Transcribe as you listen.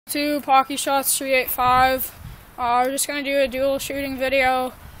to Hockey Shots 385. We're just gonna do a dual shooting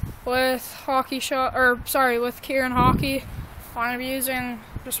video with with Kieran Hockeey. I'm gonna be using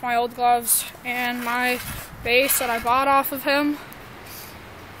just my old gloves and my base that I bought off of him,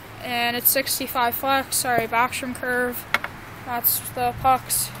 and it's 65 flex. Backstrom curve. That's the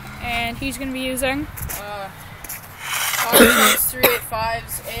pucks, and he's gonna be using Hockey Shots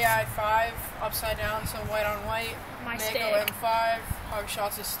 385's AI5 upside down, so white on white. My Mako stick. M5. Hockey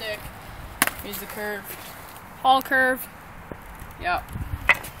Shots a stick. Here's the curve. Hall curve. Yep.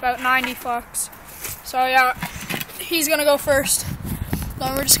 About 90 flex. So yeah, he's gonna go first.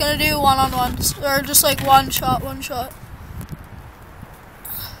 Then we're just gonna do one-on-ones, or just like one shot.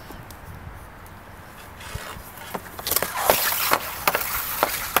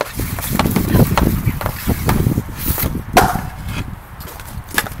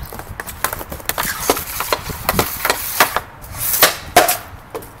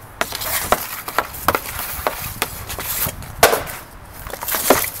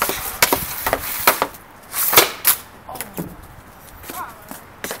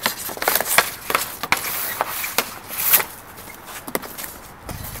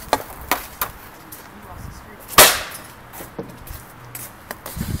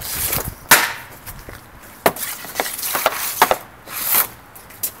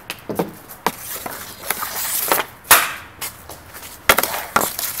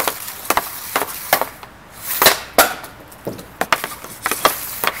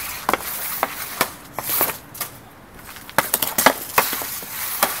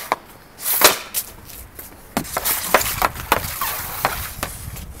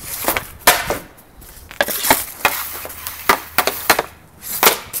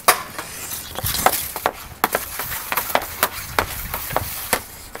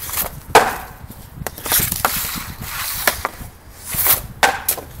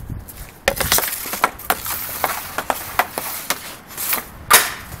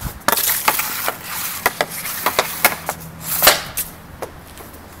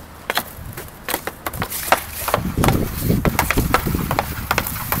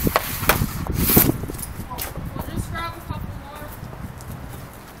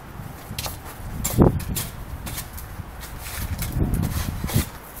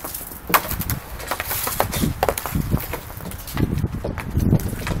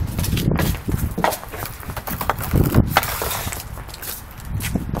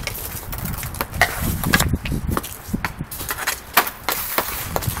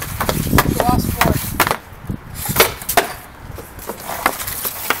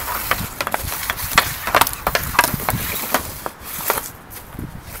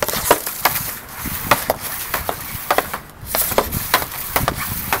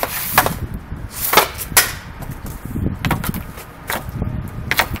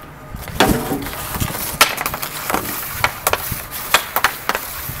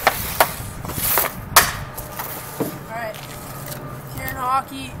 Kieran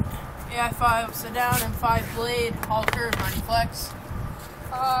Hockeey, AI5 upside down, M5 blade, Hall curve, 90 flex.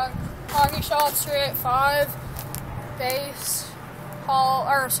 Hockey Shots 385 base,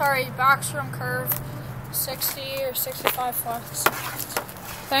 backstrom curve, 60 or 65 flex.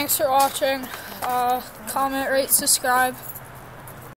 Thanks for watching. Comment, rate, subscribe.